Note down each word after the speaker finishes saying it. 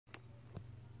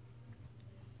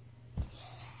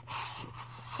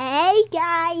Hey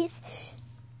guys,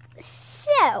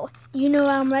 so you know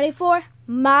what I'm ready for?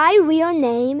 My real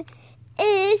name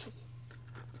is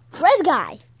Red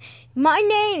Guy. My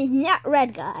name is not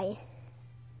Red Guy.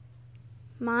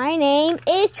 My name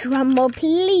is, drumroll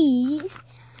please,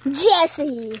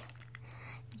 Jesse.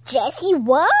 Jesse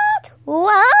what?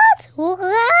 What?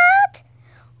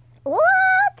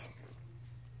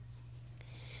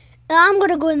 I'm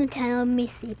gonna go in the tunnel and be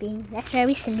sleeping. That's where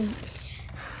we sleep.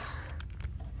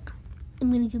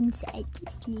 I'm gonna go inside to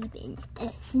sleep.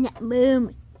 It's not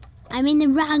boom. I'm in the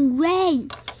wrong way.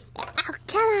 Oh,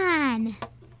 come on.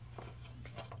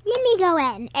 Let me go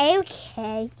in.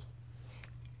 Okay.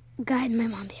 God, my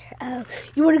mom's here. Oh,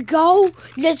 you wanna go?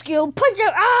 Let's go. Punch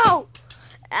her out.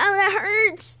 Oh, that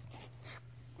hurts.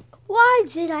 Why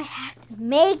did I have to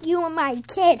make you my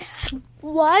kid?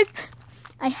 What?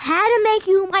 I had to make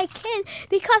you my kid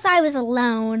because I was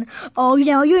alone. Oh,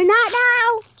 no, you're not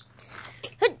now.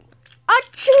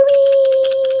 Chewy!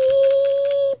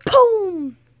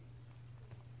 Boom!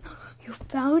 You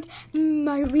found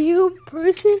my real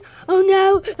person? Oh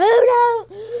no! Oh no!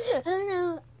 Oh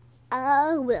no!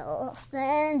 I will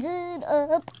stand it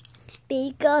up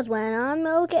because when I'm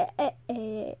okay,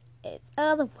 it's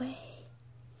other way.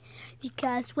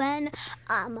 Because when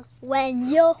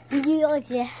you're real,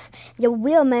 yeah, your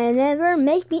real man never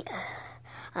make me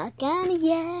again,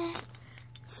 yeah.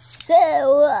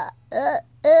 So,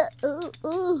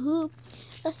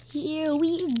 here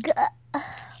we go.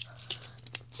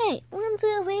 Hey, 1,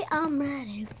 2, 3, I'm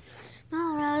ready.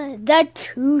 Alright, that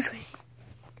too.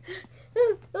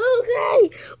 Okay,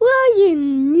 well,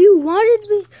 you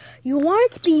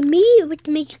wanted to be me to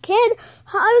make your kid.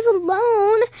 I was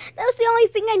alone. That was the only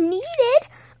thing I needed.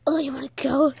 Oh, you want to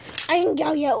go? I can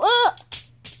go, yo. Oh,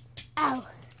 ow.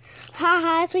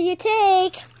 Haha, that's what you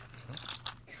take.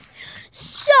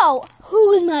 So,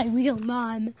 who is my real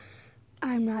mom?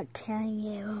 I'm not telling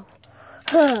you.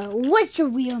 What's your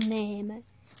real name?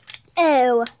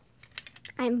 Oh,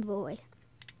 I'm a boy.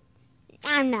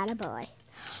 I'm not a boy.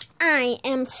 I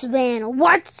am Savannah.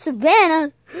 What,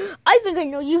 Savannah? I think I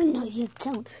know you. No, you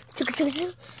don't.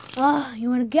 Oh, you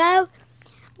want to go?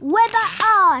 Weather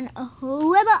on.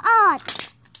 Weather on.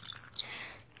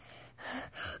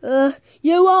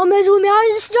 You won't mess with me. I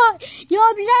destroy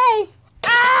your place.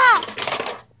 Ah!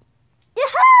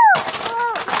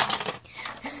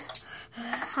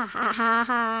 Ha ha ha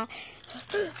ha.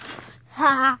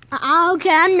 Ha ha. Okay,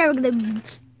 I'm never gonna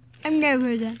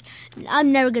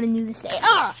do this day.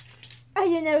 Oh,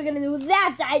 you're never gonna do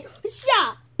that day.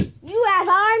 Stop. You have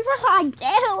arms, I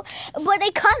do, but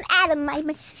they come out of my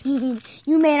machine.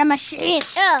 You made a machine.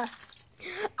 Oh,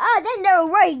 then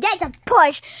don't worry. That's a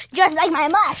push, just like my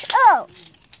mush. Oh.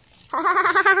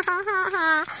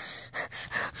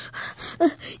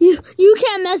 You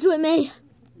can't mess with me.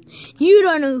 You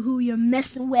don't know who you're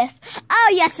messing with. Oh,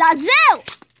 yes, I do.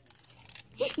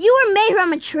 You were made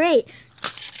from a tree.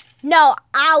 No,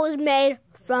 I was made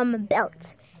from a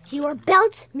belt. You were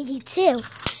built? Me too.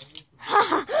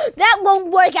 That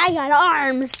won't work. I got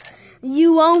arms.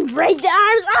 You won't break the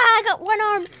arms. I got one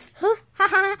arm.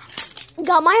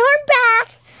 Got my arm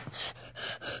back.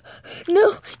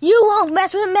 No, you won't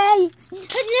mess with me.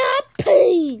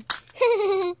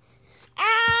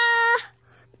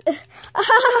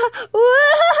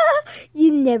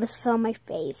 You never saw my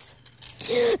face.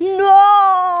 No!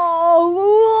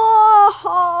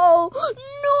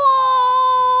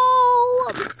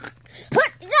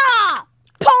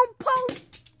 Pum pum!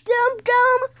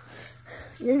 Dum.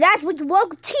 That's what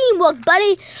teamwork,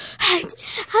 buddy.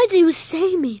 How did you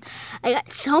save me? I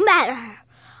got so mad at her.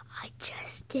 I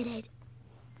just did it.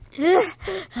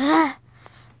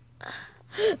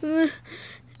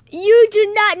 You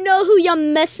do not know who you're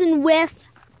messing with.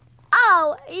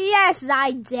 Oh, yes,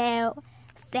 I do.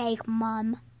 Fake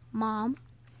mom.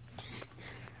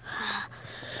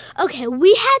 Okay,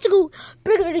 we have to go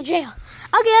bring her to jail.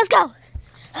 Okay, let's go.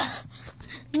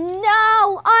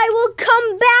 No, I will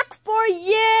come back for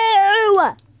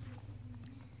you.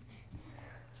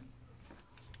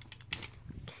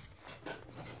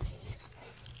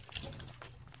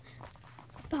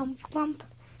 Bump, bump.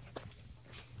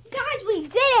 Guys, we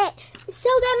did it. So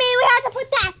that means we have to put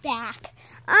that back.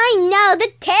 I know,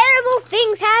 the terrible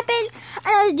things happen.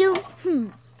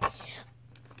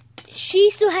 She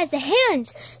still has the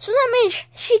hands, so that means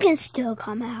she can still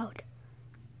come out.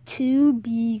 To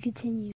be continued.